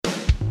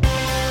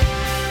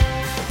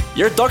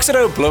Here at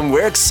Doxa Bloem,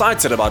 we're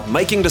excited about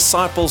making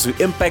disciples who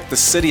impact the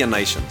city and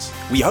nations.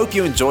 We hope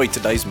you enjoyed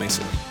today's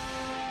message.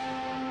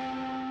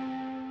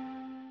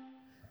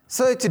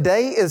 So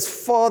today is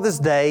Father's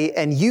Day,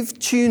 and you've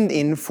tuned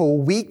in for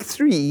week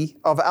 3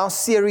 of our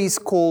series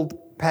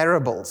called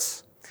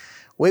Parables,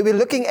 where we're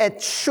looking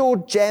at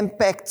short,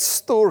 jam-packed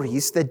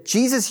stories that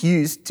Jesus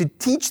used to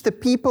teach the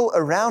people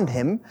around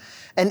him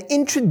and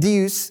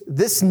introduce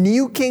this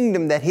new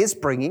kingdom that he's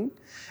bringing,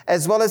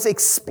 as well as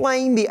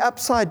explain the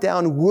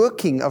upside-down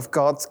working of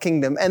God's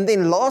kingdom, and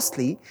then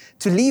lastly,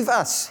 to leave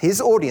us, his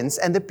audience,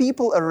 and the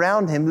people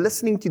around him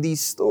listening to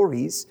these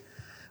stories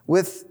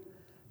with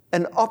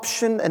an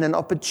option and an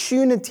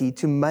opportunity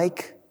to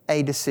make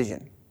a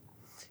decision.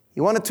 He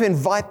wanted to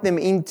invite them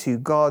into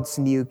God's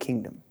new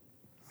kingdom.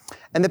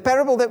 And the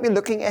parable that we're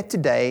looking at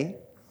today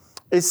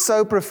is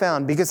so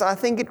profound because I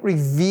think it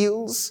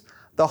reveals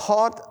the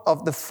heart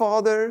of the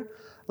Father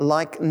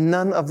like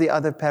none of the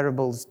other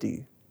parables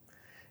do.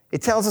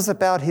 It tells us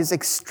about his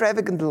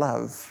extravagant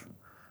love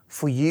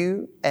for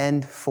you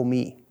and for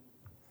me.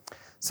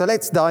 So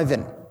let's dive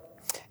in.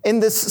 In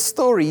this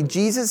story,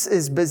 Jesus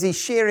is busy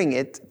sharing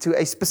it to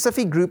a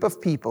specific group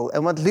of people.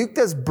 And what Luke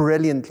does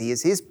brilliantly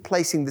is he's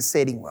placing the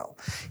setting well.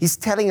 He's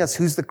telling us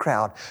who's the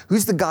crowd,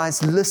 who's the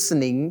guys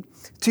listening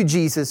to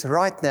Jesus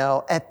right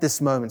now at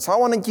this moment. So I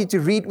wanted you to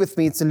read with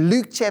me. It's in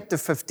Luke chapter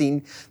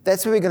 15.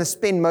 That's where we're going to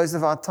spend most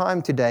of our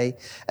time today.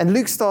 And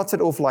Luke starts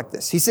it off like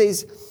this. He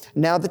says,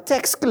 "Now the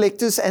tax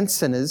collectors and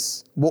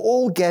sinners were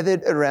all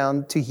gathered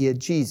around to hear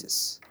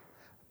Jesus.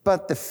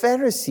 But the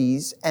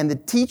Pharisees and the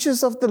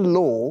teachers of the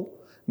law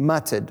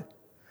muttered,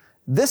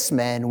 'This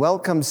man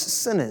welcomes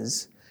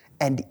sinners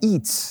and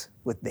eats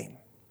with them.'"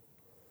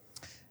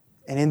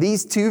 And in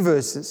these 2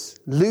 verses,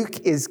 Luke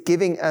is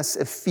giving us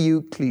a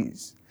few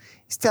clues.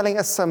 He's telling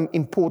us some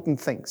important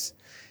things.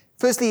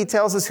 Firstly, he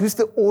tells us who's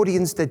the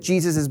audience that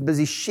Jesus is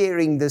busy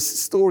sharing this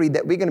story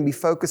that we're going to be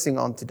focusing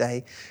on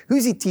today.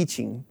 Who's he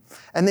teaching?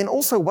 And then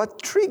also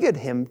what triggered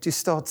him to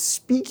start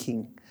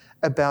speaking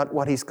about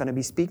what he's going to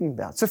be speaking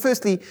about. So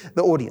firstly,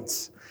 the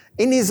audience.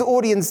 In his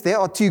audience, there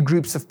are 2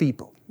 groups of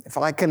people. If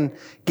I can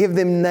give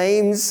them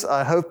names,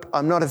 I hope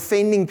I'm not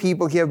offending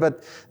people here,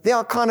 but they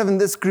are kind of in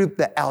this group,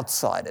 the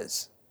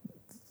outsiders,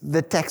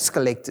 the tax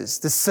collectors,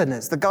 the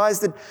sinners, the guys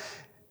that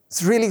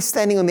is really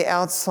standing on the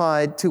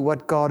outside to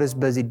what God is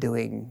busy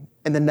doing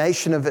in the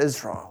nation of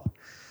Israel,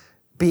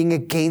 being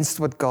against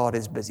what God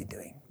is busy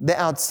doing. The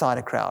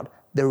outsider crowd,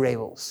 the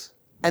rebels.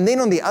 And then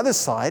on the other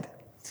side,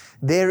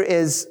 there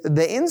is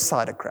the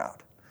insider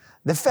crowd,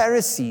 the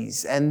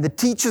Pharisees and the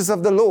teachers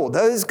of the law,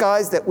 those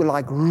guys that were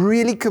like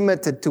really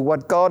committed to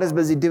what God is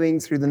busy doing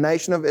through the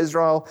nation of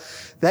Israel.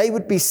 They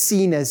would be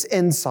seen as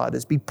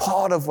insiders, be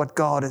part of what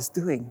God is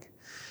doing.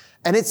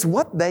 And it's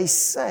what they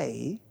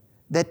say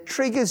that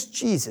triggers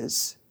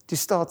Jesus to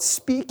start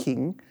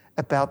speaking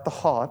about the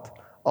heart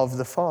of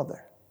the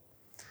Father.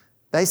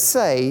 They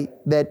say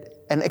that,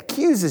 and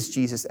accuses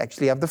Jesus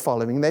actually of the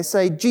following. They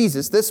say,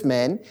 Jesus, this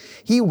man,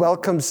 he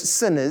welcomes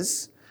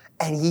sinners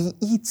and he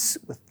eats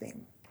with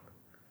them.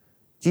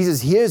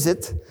 Jesus hears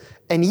it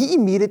and he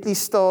immediately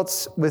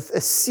starts with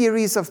a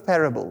series of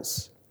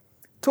parables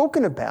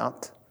talking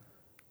about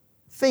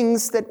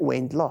things that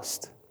went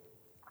lost.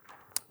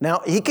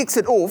 Now, he kicks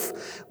it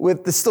off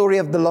with the story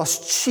of the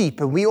lost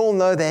sheep. And we all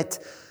know that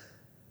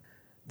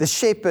the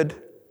shepherd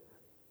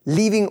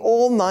leaving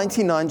all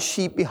 99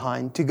 sheep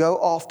behind to go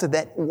after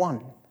that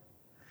one.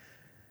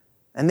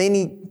 And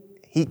then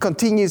he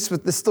continues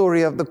with the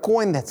story of the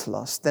coin that's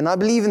lost. And I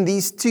believe in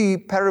these 2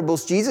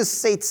 parables, Jesus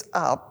sets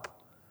up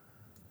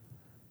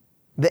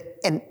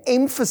and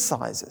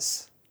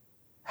emphasizes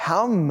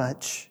how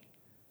much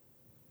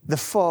the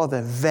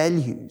Father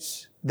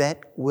values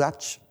that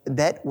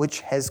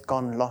which has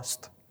gone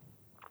lost.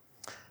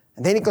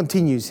 And then he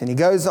continues and he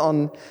goes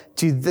on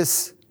to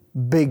this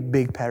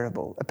big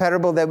parable, a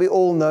parable that we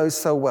all know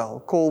so well,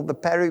 called the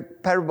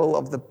parable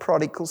of the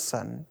prodigal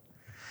son.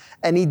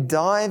 And he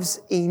dives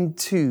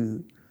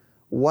into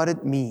what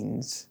it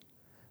means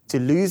to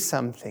lose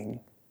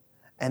something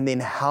and then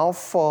how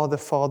far the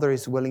Father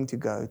is willing to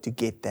go to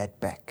get that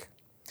back.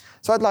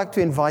 So I'd like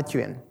to invite you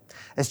in.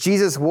 As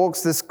Jesus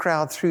walks this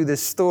crowd through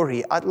this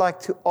story, I'd like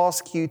to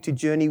ask you to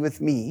journey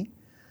with me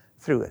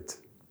through it.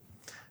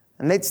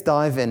 And let's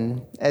dive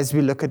in as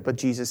we look at what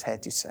Jesus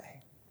had to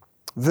say.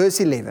 Verse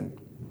 11,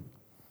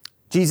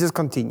 Jesus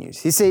continues.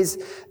 He says,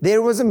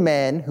 "There was a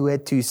man who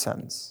had 2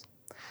 sons.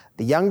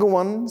 The younger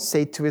one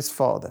said to his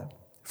father,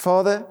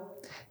 'Father,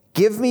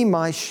 give me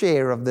my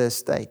share of the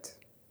estate.'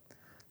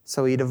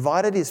 So he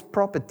divided his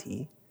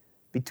property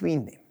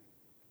between them."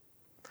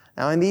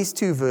 Now in these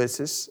 2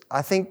 verses,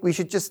 I think we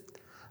should just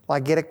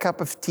get a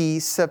cup of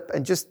tea, sip,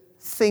 and just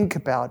think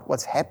about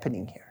what's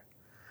happening here.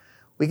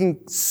 We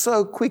can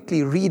so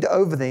quickly read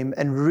over them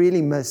and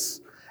really miss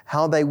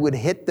how they would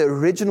hit the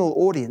original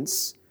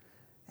audience,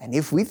 and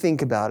if we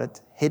think about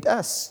it, hit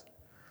us.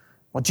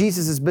 What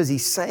Jesus is busy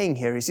saying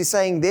here is he's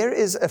saying there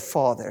is a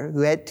father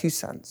who had 2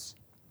 sons.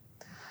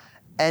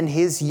 And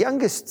his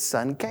youngest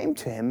son came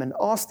to him and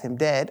asked him,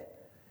 "Dad,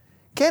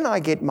 can I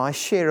get my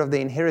share of the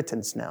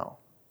inheritance now?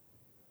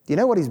 Do you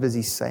know what he's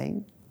busy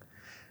saying?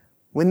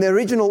 When the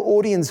original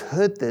audience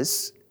heard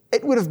this,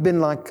 it would have been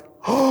like,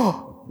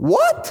 oh,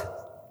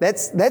 what?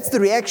 That's the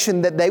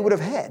reaction that they would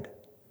have had.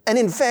 And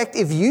in fact,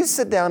 if you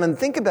sit down and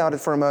think about it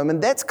for a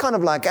moment, that's kind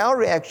of like our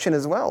reaction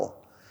as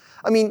well.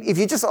 I mean, if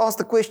you just ask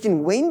the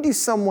question, when do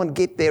someone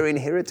get their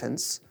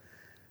inheritance?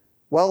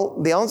 Well,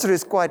 the answer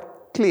is quite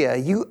clear.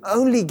 You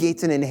only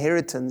get an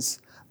inheritance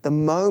the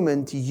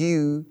moment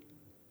you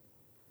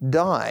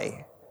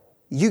die.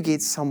 You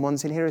get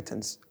someone's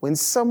inheritance. When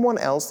someone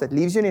else that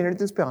leaves you an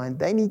inheritance behind,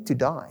 they need to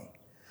die.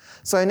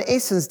 So in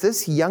essence,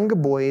 this younger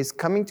boy is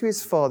coming to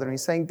his father and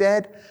he's saying,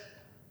 Dad,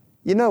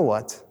 you know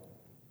what?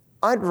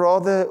 I'd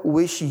rather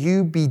wish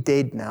you be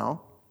dead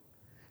now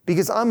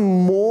because I'm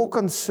more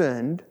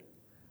concerned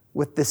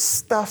with the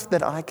stuff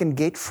that I can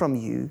get from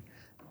you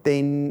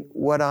than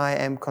what I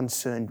am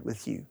concerned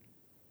with you.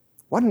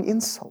 What an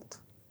insult.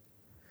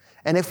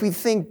 And if we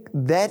think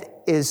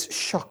that is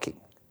shocking,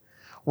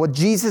 what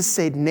Jesus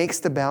said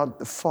next about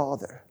the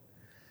Father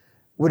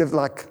would have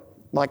like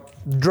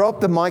dropped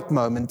the mic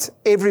moment.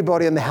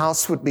 Everybody in the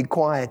house would be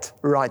quiet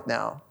right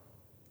now.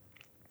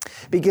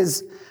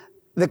 Because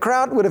the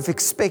crowd would have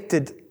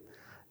expected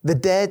the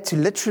dad to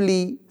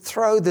literally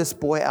throw this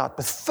boy out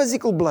with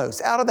physical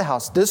blows out of the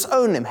house,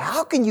 disown him.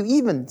 How can you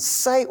even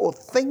say or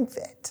think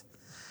that?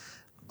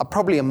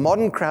 Probably a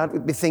modern crowd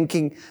would be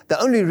thinking the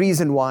only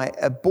reason why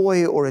a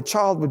boy or a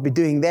child would be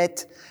doing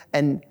that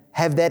and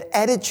have that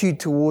attitude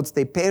towards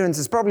their parents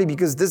is probably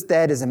because this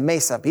dad is a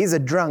mess up. He's a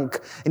drunk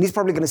and he's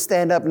probably going to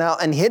stand up now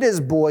and hit his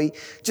boy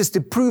just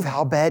to prove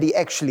how bad he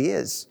actually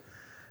is.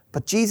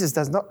 But Jesus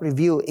does not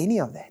reveal any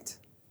of that.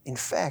 In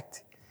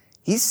fact,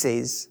 he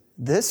says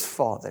this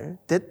father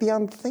did the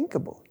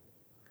unthinkable.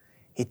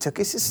 He took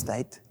his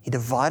estate, he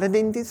divided it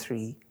into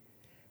 3,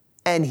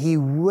 and he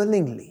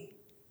willingly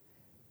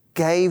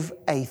gave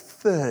a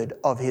third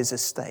of his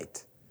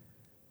estate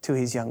to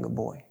his younger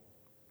boy.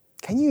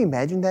 Can you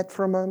imagine that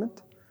for a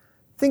moment?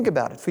 Think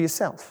about it for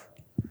yourself.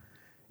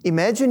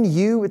 Imagine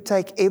you would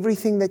take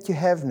everything that you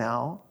have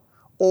now,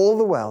 all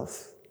the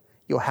wealth,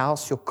 your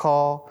house, your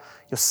car,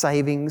 your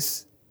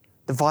savings,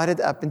 divide it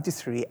up into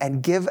 3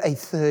 and give a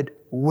third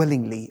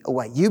willingly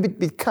away. You would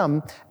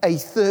become a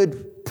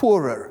third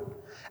poorer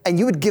and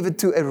you would give it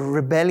to a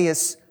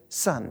rebellious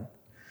son.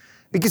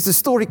 Because the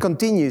story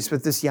continues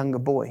with this younger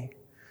boy.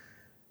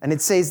 And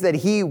it says that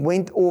he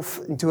went off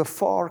into a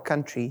far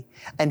country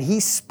and he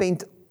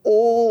spent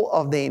all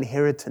of the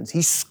inheritance.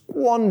 He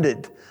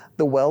squandered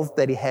the wealth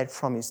that he had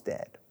from his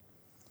dad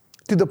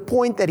to the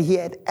point that he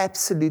had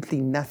absolutely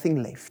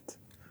nothing left.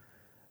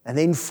 And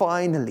then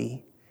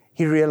finally,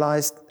 he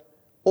realized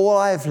all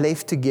I have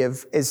left to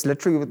give is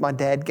literally what my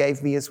dad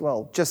gave me as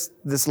well. Just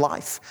this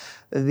life,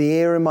 the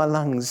air in my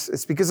lungs.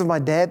 It's because of my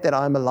dad that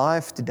I'm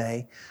alive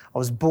today. I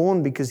was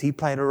born because he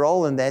played a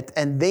role in that.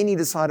 And then he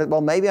decided,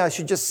 well, maybe I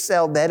should just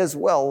sell that as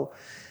well.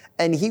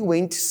 And he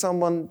went to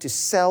someone to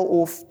sell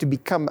off, to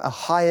become a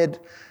hired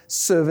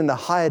servant, a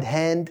hired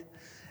hand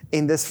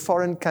in this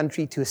foreign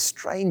country to a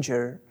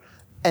stranger.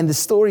 And the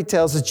story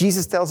tells us,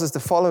 Jesus tells us the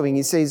following.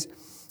 He says,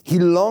 he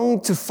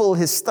longed to fill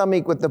his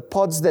stomach with the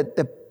pods that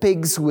the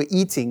pigs were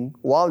eating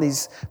while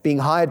he's being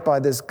hired by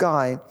this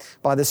guy,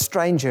 by the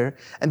stranger.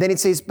 And then it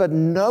says, but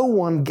no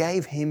one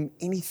gave him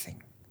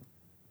anything.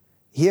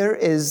 Here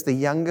is the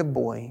younger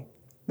boy,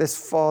 this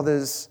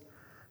father's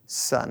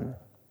son,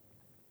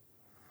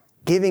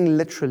 giving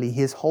literally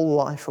his whole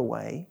life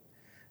away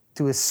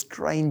to a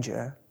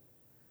stranger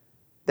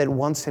that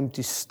wants him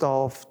to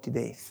starve to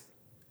death.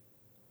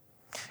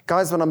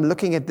 Guys, when I'm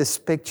looking at this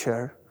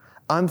picture,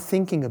 I'm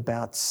thinking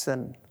about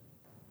sin.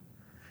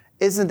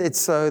 Isn't it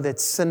so that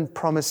sin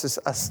promises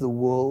us the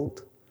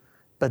world,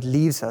 but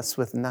leaves us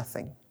with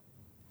nothing?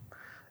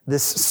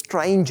 This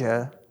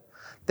stranger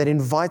that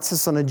invites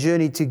us on a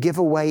journey to give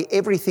away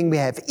everything we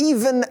have,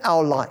 even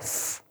our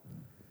life,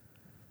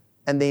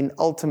 and then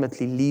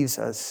ultimately leaves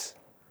us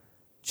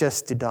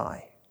just to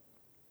die.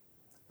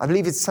 I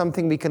believe it's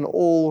something we can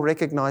all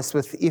recognize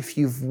with if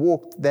you've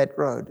walked that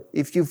road,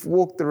 if you've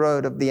walked the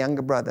road of the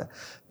younger brother,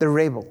 the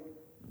rebel.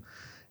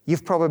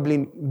 You've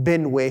probably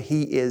been where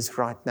he is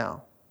right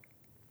now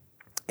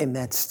in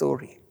that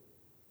story.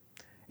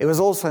 It was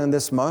also in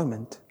this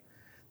moment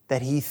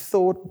that he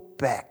thought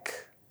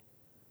back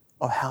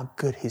of how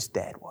good his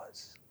dad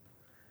was.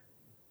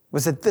 It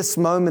was at this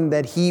moment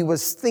that he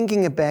was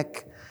thinking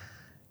back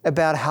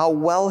about how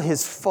well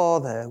his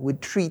father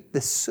would treat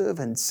the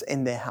servants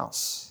in their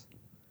house.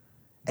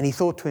 And he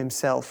thought to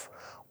himself,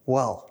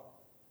 well,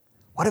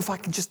 what if I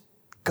could just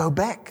go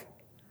back?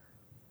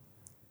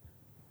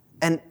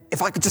 And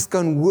if I could just go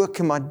and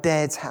work in my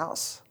dad's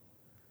house.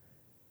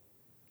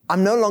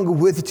 I'm no longer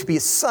worthy to be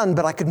a son,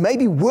 but I could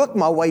maybe work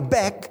my way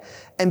back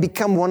and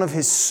become one of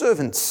his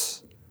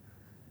servants.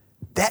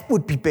 That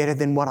would be better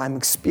than what I'm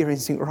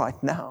experiencing right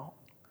now.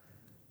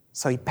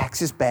 So he packs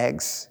his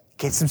bags,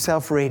 gets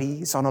himself ready.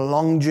 He's on a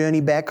long journey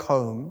back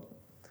home.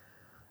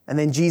 And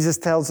then Jesus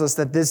tells us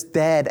that this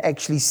dad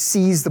actually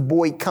sees the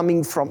boy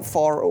coming from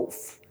far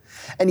off.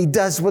 And he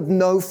does what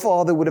no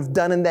father would have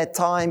done in that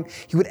time.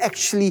 He would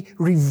actually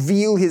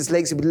reveal his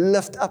legs. He would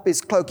lift up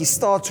his cloak. He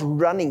starts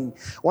running.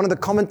 One of the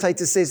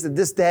commentators says that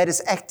this dad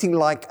is acting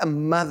like a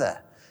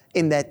mother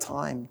in that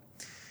time.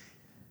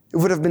 It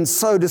would have been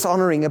so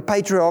dishonoring. A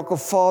patriarchal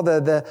father,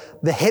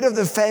 the head of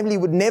the family,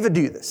 would never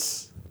do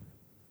this.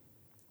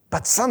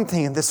 But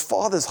something in this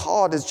father's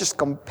heart is just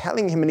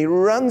compelling him, and he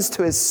runs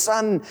to his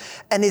son,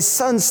 and his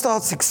son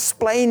starts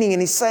explaining,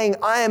 and he's saying,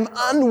 I am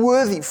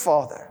unworthy,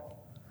 Father.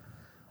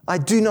 I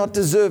do not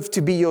deserve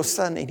to be your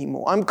son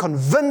anymore. I'm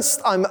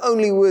convinced I'm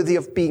only worthy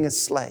of being a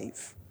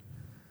slave.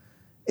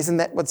 Isn't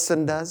that what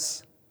sin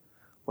does?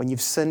 When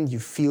you've sinned, you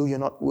feel you're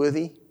not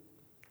worthy.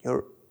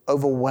 You're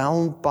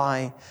overwhelmed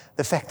by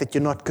the fact that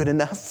you're not good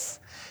enough.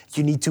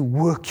 You need to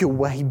work your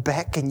way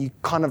back, and you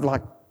kind of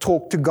like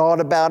talk to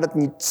God about it,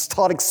 and you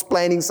start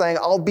explaining, saying,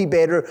 I'll be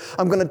better.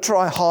 I'm going to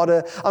try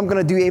harder. I'm going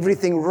to do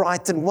everything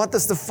right. And what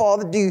does the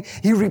father do?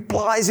 He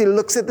replies, he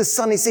looks at the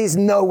son, he says,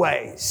 no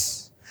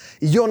ways.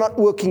 You're not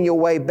working your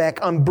way back.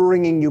 I'm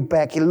bringing you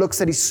back. He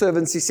looks at his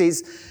servants. He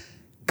says,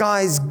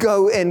 guys,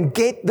 go and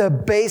get the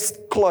best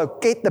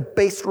cloak. Get the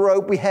best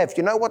robe we have.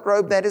 You know what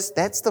robe that is?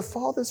 That's the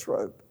father's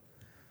robe.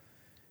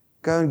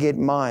 Go and get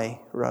my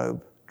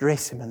robe.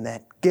 Dress him in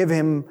that. Give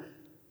him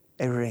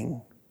a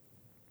ring.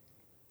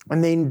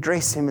 And then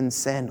dress him in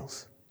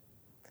sandals.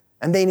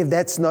 And then if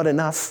that's not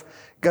enough,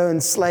 go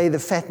and slay the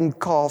fattened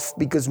calf,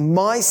 because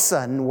my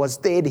son was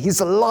dead. He's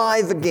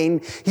alive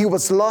again. He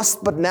was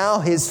lost, but now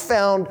he's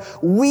found.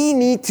 We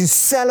need to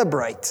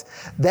celebrate.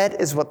 That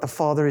is what the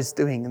Father is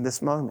doing in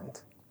this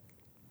moment.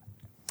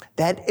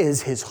 That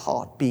is his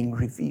heart being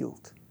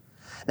revealed.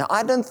 Now,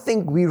 I don't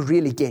think we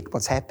really get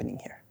what's happening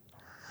here.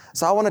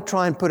 So I want to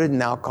try and put it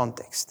in our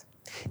context.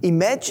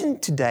 Imagine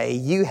today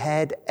you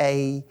had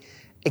an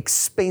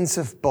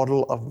expensive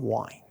bottle of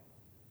wine.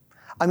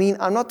 I mean,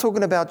 I'm not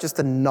talking about just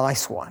a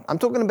nice wine. I'm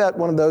talking about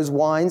one of those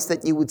wines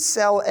that you would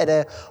sell at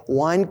a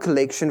wine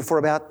collection for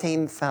about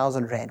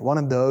 10,000 rand. One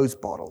of those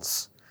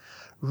bottles.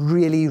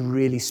 Really,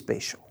 really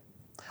special.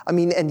 I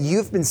mean, and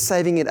you've been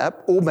saving it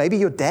up, or maybe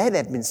your dad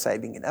had been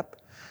saving it up,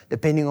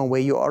 depending on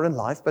where you are in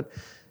life, but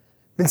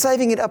been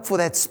saving it up for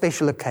that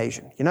special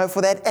occasion, you know,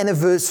 for that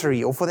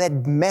anniversary, or for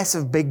that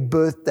massive big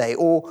birthday,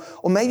 or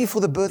maybe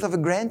for the birth of a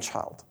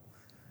grandchild.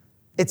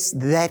 It's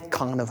that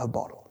kind of a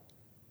bottle.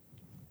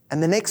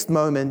 And the next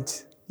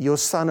moment, your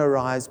son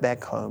arrives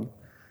back home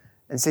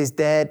and says,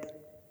 Dad,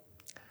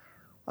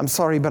 I'm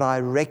sorry, but I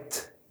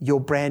wrecked your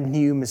brand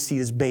new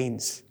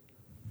Mercedes-Benz.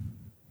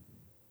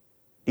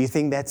 Do you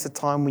think that's the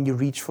time when you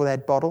reach for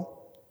that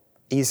bottle?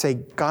 And you say,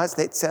 guys,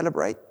 let's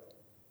celebrate?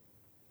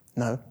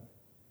 No.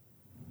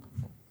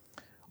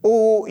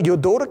 Or your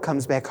daughter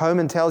comes back home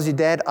and tells you,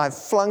 Dad, I've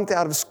flunked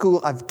out of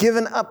school. I've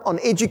given up on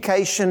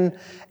education.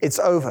 It's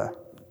over.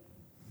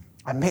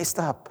 I messed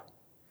up.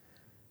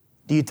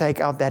 Do you take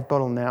out that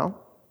bottle now?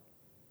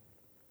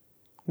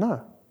 No,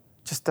 it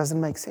just doesn't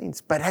make sense.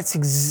 But that's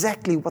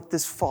exactly what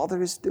this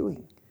father is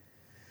doing.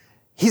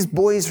 His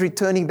boy is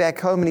returning back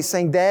home and he's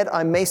saying, Dad,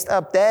 I messed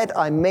up. Dad,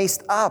 I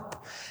messed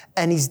up.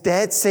 And his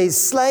dad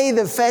says, slay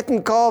the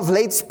fattened calf.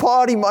 Let's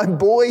party. My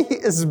boy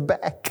is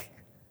back.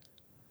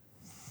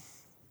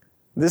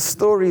 This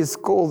story is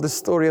called the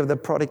story of the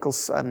prodigal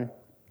son.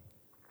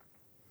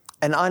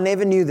 And I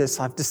never knew this.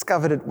 I've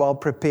discovered it while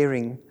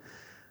preparing.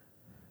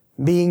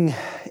 Being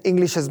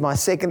English as my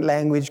second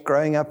language,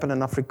 growing up in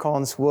an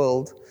Afrikaans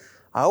world,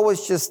 I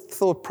always just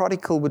thought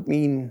prodigal would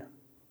mean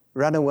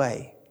run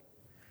away.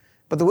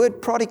 But the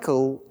word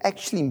prodigal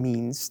actually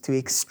means to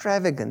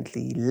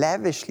extravagantly,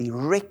 lavishly,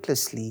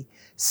 recklessly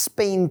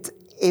spend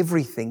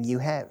everything you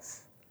have.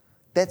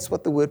 That's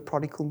what the word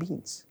prodigal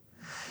means.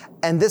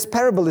 And this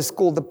parable is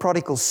called the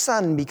prodigal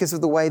son because of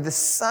the way the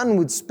son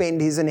would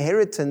spend his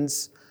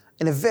inheritance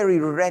in a very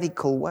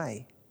radical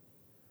way.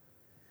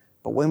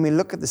 But when we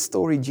look at the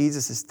story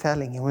Jesus is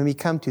telling, and when we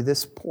come to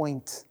this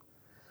point,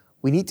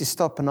 we need to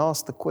stop and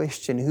ask the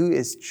question, who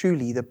is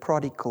truly the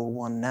prodigal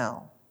one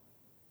now?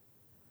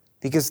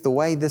 Because the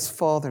way this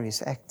father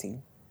is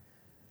acting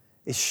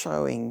is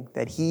showing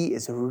that he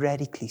is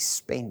radically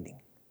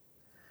spending.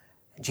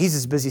 And Jesus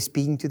is busy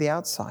speaking to the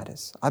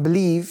outsiders. I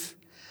believe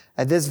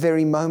at this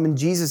very moment,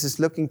 Jesus is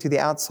looking to the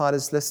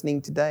outsiders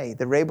listening today,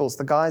 the rebels,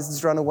 the guys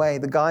that's run away,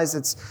 the guys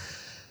that's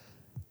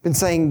been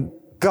saying,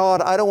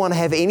 God, I don't want to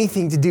have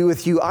anything to do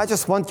with you. I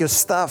just want your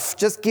stuff.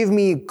 Just give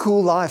me a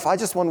cool life. I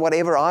just want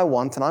whatever I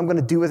want, and I'm going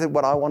to do with it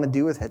what I want to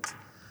do with it.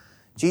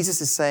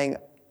 Jesus is saying,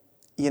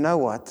 you know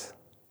what?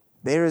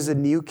 There is a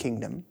new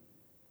kingdom.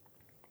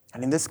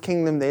 And in this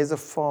kingdom, there's a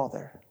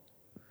father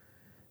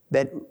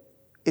that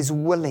is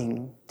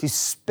willing to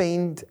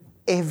spend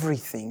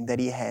everything that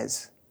he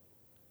has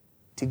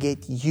to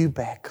get you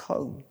back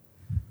home,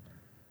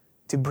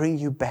 to bring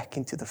you back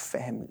into the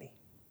family.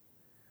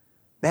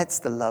 That's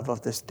the love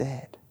of this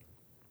dad.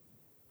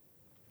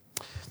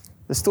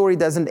 The story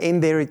doesn't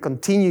end there. It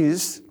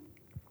continues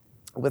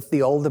with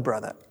the older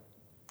brother.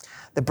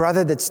 The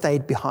brother that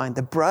stayed behind.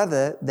 The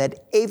brother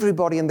that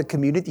everybody in the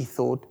community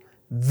thought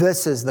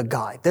this is the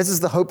guy. This is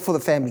the hope for the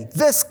family.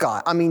 This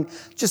guy, I mean,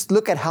 just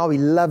look at how he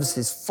loves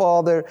his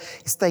father.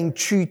 He's staying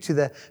true to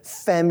the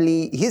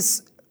family.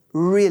 He's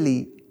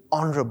really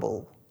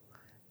honorable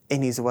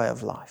in his way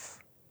of life.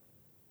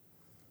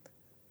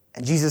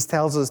 And Jesus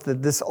tells us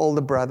that this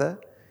older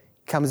brother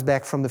comes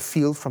back from the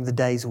field, from the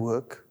day's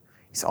work.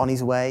 He's on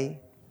his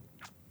way,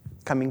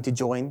 coming to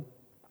join.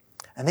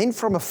 And then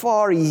from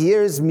afar, he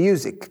hears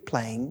music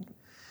playing,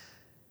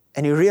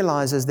 and he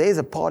realizes there's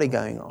a party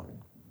going on.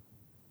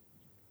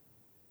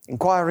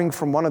 Inquiring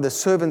from one of the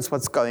servants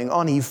what's going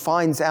on, he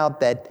finds out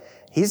that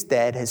his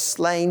dad has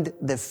slain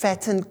the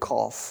fattened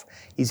calf.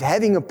 He's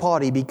having a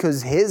party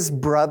because his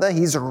brother,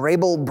 his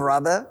rebel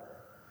brother,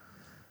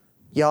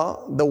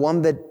 the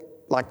one that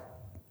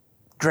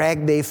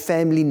dragged their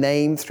family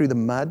name through the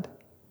mud,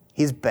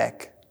 he's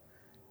back.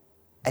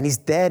 And his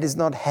dad is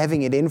not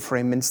having it in for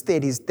him.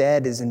 Instead, his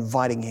dad is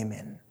inviting him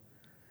in.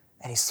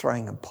 And he's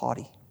throwing a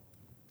party.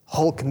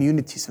 Whole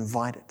community is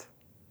invited.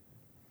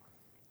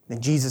 Then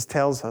Jesus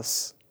tells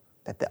us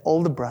that the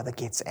older brother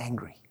gets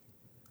angry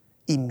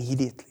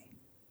immediately.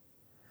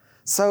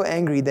 So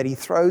angry that he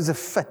throws a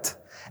fit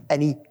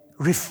and he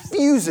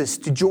refuses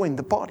to join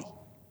the party.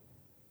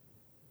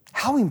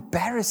 How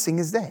embarrassing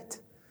is that?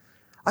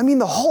 I mean,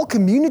 the whole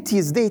community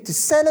is there to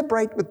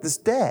celebrate with this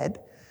dad,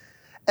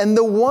 and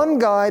the one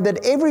guy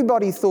that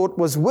everybody thought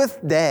was with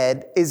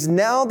dad is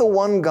now the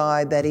one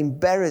guy that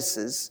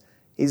embarrasses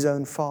his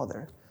own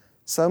father.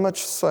 So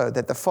much so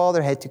that the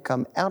father had to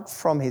come out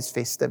from his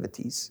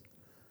festivities.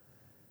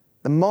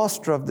 The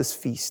master of this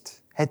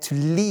feast had to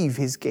leave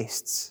his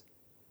guests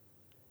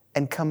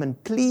and come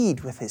and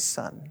plead with his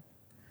son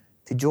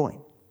to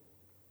join.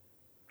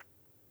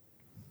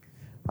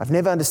 I've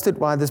never understood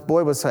why this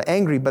boy was so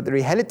angry, but the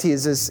reality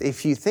is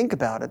if you think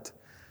about it,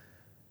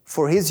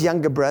 for his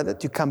younger brother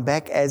to come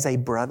back as a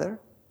brother,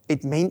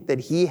 it meant that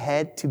he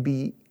had to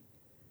be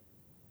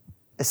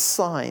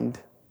assigned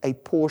a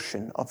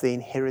portion of the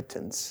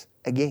inheritance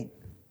again.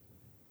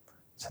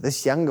 So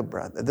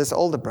this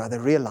older brother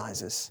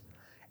realizes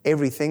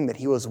everything that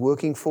he was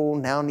working for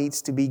now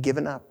needs to be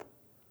given up.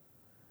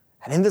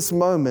 And in this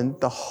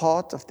moment, the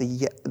heart of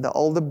the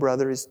older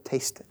brother is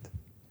tested.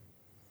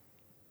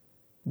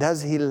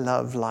 Does he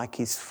love like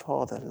his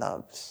father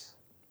loves?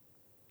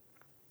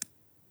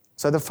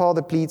 So the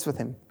father pleads with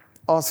him,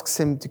 asks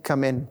him to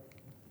come in.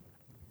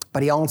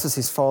 But he answers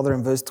his father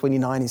in verse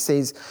 29. He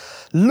says,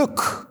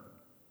 "Look,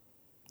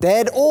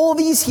 Dad, all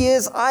these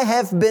years I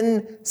have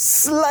been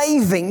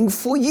slaving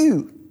for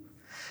you,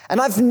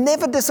 and I've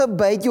never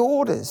disobeyed your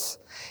orders.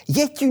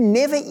 Yet you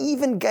never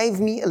even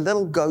gave me a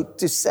little goat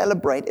to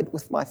celebrate it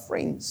with my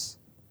friends.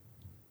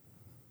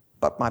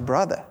 But my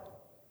brother,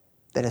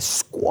 that has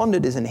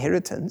squandered his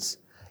inheritance,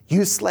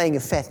 you're slaying a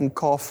fattened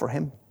calf for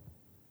him."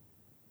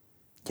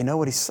 You know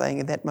what he's saying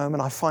at that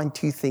moment? I find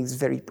two things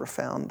very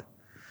profound.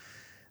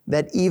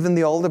 That even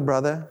the older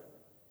brother,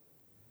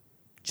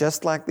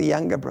 just like the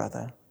younger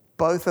brother,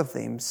 both of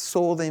them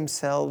saw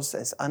themselves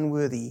as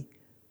unworthy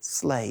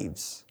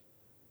slaves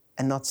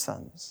and not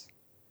sons.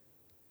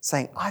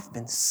 Saying, I've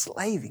been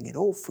slaving it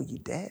all for you,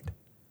 Dad.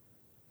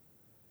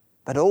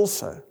 But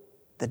also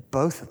that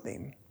both of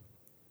them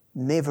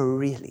never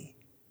really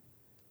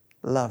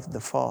loved the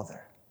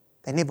Father.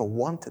 They never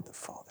wanted the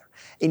Father.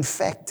 In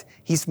fact,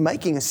 he's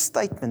making a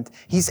statement.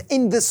 He's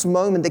in this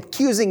moment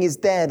accusing his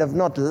dad of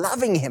not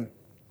loving him.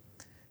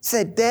 He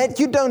said, "Dad,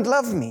 you don't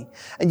love me."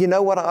 And you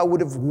know what I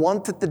would have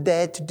wanted the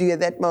dad to do at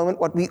that moment?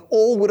 What we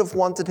all would have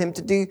wanted him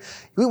to do?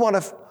 We would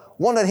have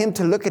wanted him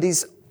to look at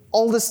his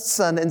oldest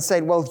son and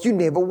say, "Well, you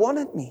never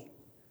wanted me.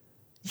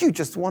 You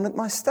just wanted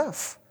my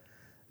stuff."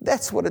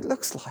 That's what it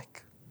looks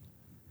like.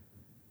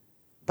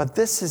 But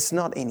this is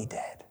not any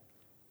dad.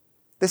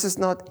 This is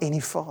not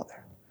any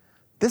father.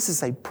 This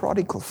is a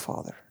prodigal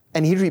father.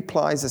 And he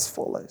replies as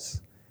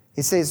follows.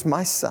 He says,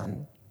 "My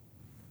son,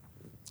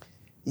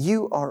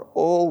 you are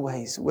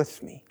always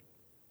with me,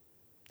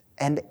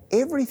 and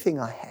everything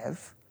I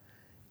have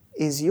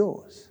is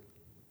yours."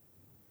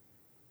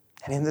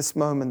 And in this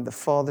moment, the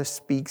father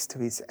speaks to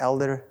his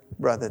elder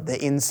brother,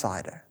 the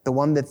insider, the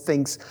one that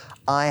thinks,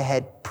 I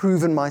had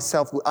proven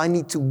myself, I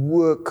need to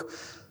work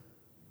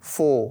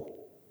for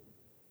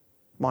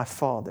my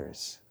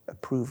father's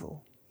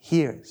approval.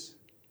 Here's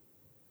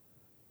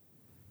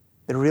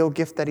the real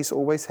gift that he's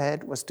always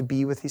had was to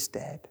be with his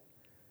dad.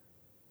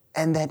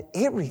 And that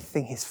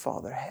everything his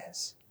father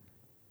has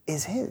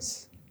is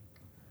his.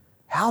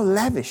 How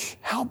lavish,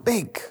 how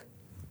big,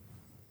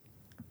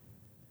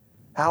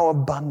 how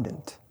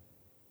abundant.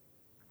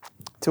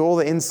 To all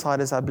the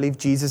insiders, I believe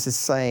Jesus is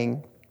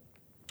saying,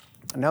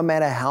 no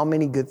matter how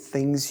many good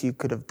things you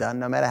could have done,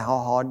 no matter how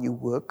hard you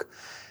work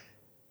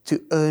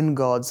to earn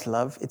God's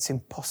love, it's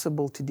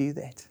impossible to do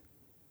that.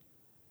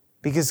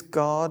 Because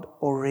God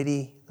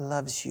already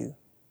loves you.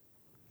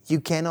 You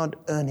cannot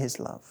earn His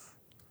love.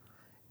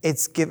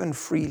 It's given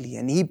freely,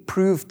 and He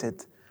proved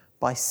it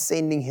by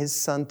sending His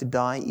Son to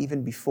die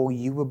even before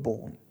you were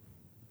born.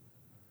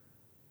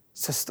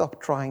 So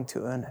stop trying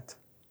to earn it.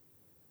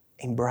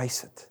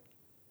 Embrace it.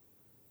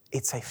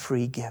 It's a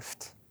free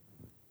gift.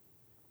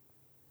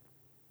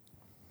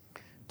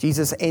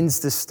 Jesus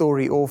ends this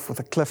story off with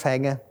a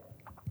cliffhanger,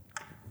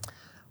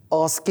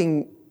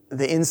 asking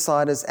the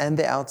insiders and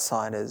the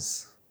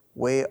outsiders,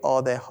 where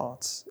are their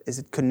hearts? Is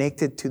it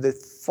connected to the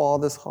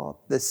Father's heart,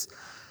 this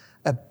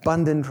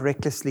abundant,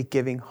 recklessly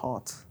giving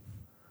heart?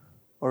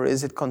 Or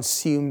is it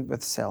consumed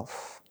with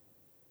self?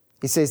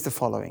 He says the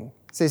following.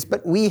 He says,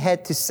 but we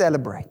had to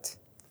celebrate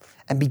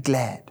and be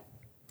glad,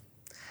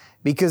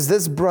 because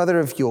this brother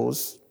of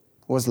yours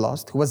was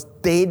lost, who was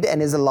dead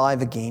and is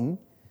alive again.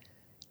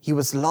 He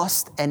was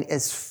lost and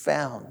is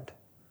found.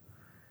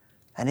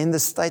 And in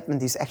this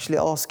statement, he's actually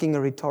asking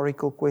a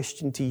rhetorical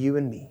question to you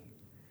and me,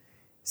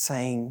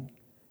 saying,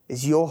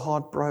 is your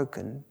heart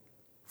broken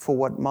for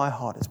what my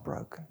heart is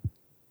broken?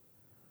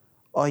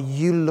 Are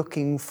you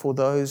looking for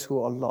those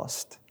who are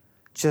lost,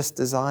 just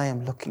as I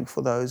am looking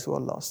for those who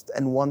are lost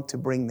and want to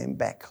bring them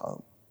back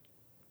home?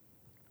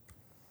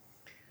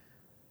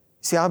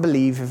 See, I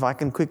believe, if I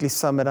can quickly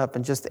sum it up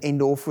and just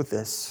end off with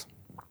this,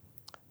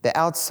 the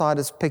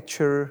outsider's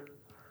picture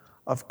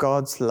of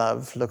God's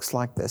love looks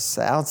like this.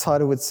 The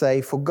outsider would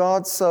say, for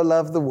God so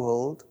loved the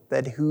world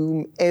that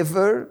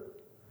whomever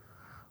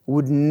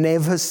would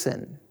never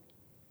sin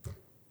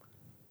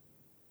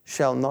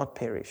shall not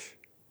perish,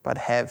 but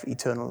have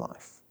eternal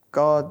life.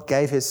 God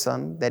gave His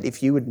Son that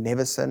if you would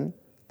never sin,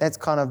 that's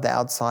kind of the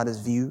outsider's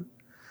view.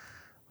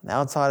 The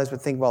outsiders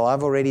would think, well,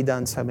 I've already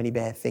done so many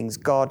bad things.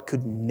 God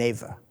could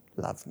never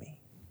love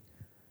me.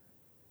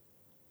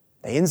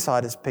 The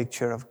insider's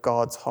picture of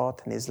God's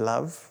heart and His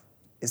love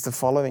is the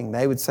following.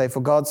 They would say, for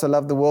God so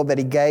loved the world that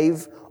He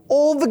gave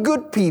all the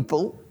good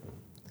people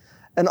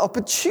an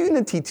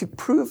opportunity to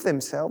prove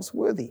themselves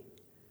worthy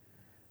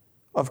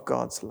of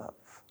God's love.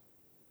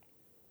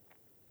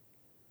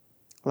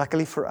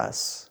 Luckily for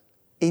us,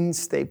 in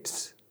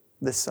steps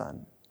the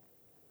Son,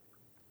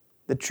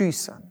 the true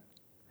Son,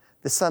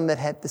 the Son that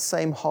had the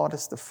same heart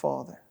as the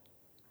Father.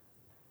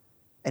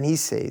 And He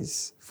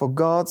says, for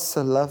God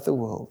so loved the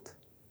world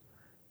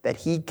that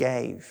He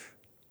gave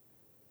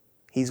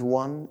His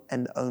one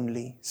and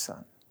only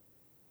Son,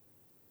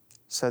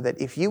 so that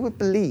if you would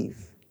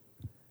believe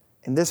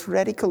in this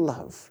radical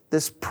love,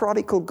 this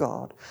prodigal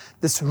God,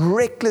 this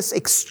reckless,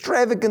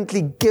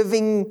 extravagantly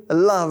giving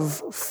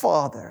love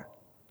Father,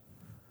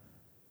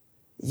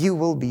 you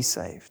will be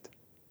saved.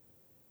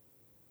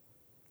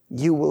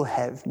 You will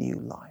have new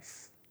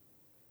life.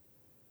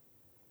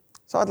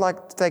 So I'd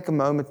like to take a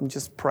moment and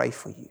just pray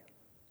for you.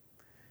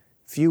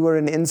 If you were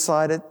an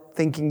insider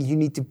thinking you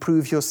need to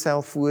prove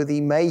yourself worthy,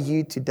 may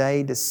you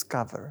today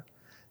discover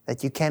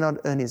that you cannot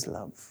earn His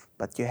love,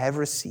 but you have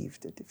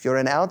received it. If you're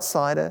an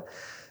outsider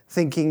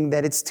thinking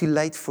that it's too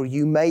late for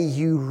you, may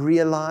you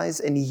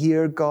realize and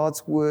hear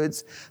God's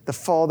words, the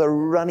Father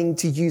running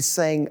to you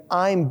saying,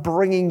 I'm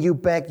bringing you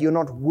back. You're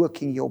not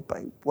working your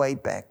way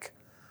back.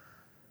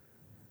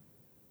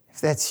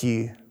 If that's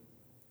you,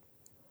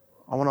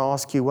 I want to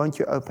ask you, won't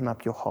you open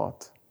up your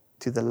heart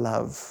to the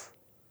love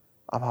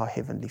of our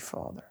Heavenly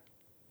Father?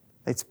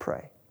 Let's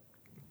pray.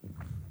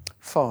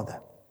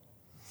 Father,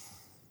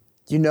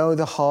 you know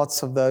the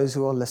hearts of those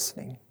who are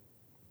listening.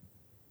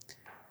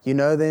 You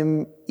know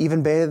them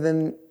even better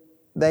than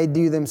they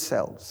do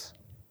themselves.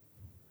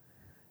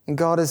 And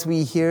God, as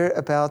we hear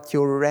about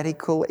your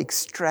radical,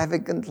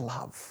 extravagant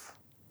love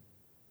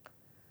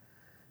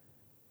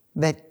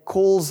that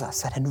calls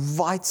us, that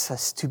invites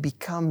us to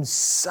become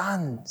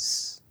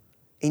sons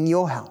in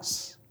your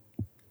house,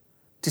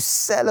 to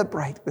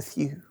celebrate with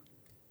you.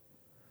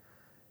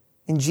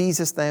 In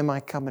Jesus' name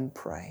I come and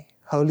pray.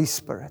 Holy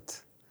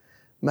Spirit,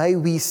 may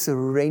we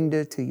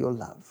surrender to your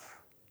love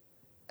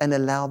and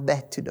allow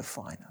that to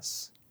define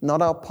us.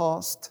 Not our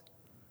past,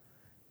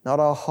 not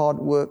our hard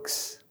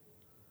works,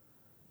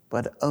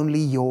 but only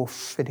your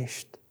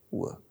finished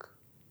work.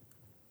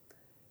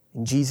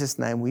 In Jesus'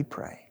 name we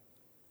pray.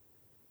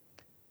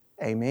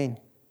 Amen.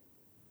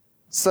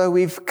 So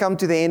we've come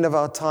to the end of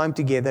our time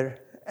together.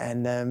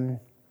 And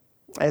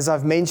as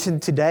I've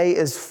mentioned, today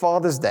is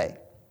Father's Day.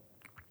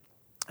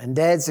 And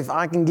dads, if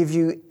I can give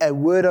you a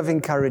word of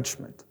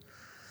encouragement,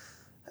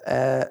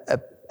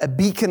 a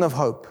beacon of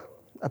hope,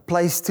 a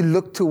place to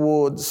look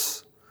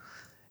towards,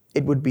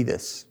 it would be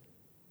this.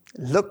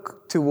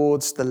 Look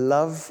towards the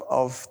love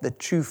of the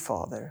true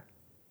Father.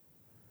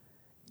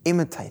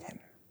 Imitate Him.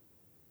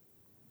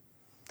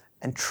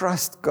 And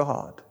trust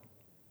God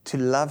to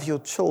love your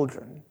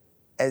children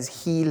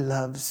as He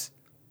loves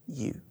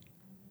you.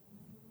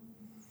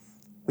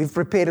 We've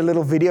prepared a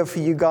little video for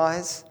you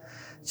guys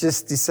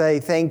just to say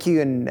thank you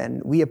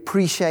and we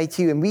appreciate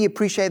you, and we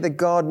appreciate that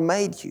God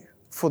made you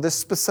for this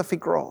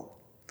specific role.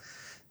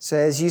 So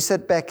as you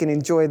sit back and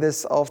enjoy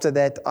this, after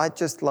that, I'd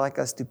just like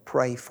us to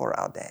pray for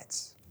our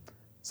dads.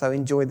 So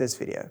enjoy this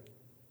video.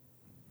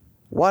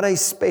 What a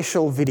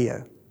special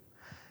video.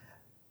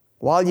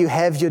 While you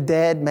have your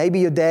dad, maybe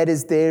your dad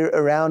is there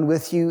around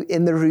with you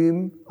in the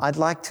room, I'd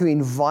like to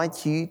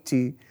invite you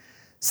to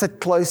sit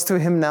close to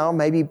him now.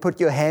 Maybe put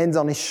your hands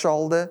on his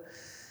shoulder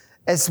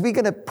as we're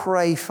going to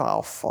pray for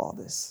our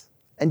fathers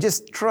and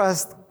just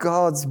trust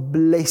God's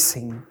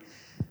blessing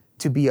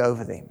to be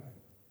over them.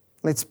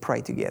 Let's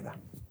pray together.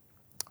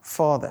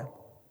 Father,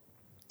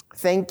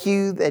 Thank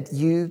you that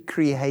you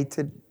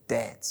created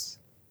dads.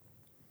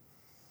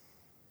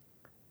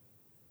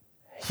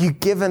 You've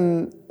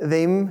given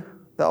them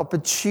the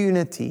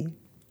opportunity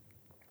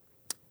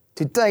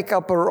to take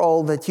up a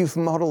role that you've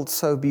modeled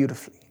so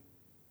beautifully.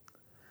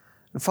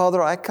 And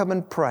Father, I come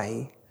and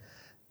pray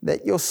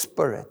that your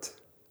Spirit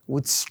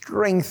would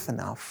strengthen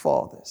our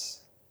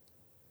fathers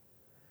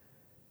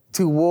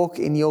to walk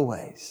in your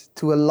ways,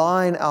 to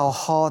align our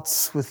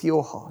hearts with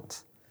your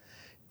heart,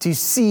 to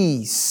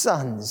see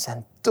sons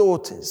and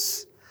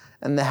daughters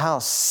in the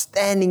house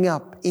standing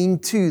up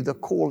into the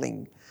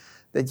calling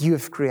that you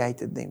have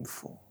created them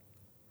for.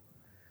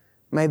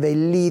 May they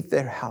lead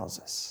their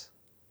houses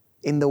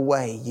in the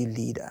way you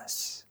lead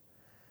us.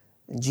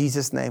 In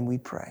Jesus' name we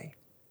pray.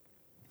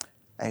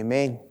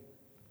 Amen.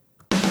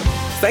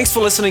 Thanks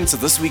for listening to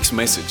this week's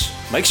message.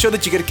 Make sure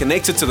that you get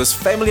connected to this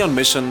family on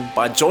mission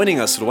by joining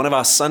us at one of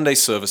our Sunday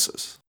services.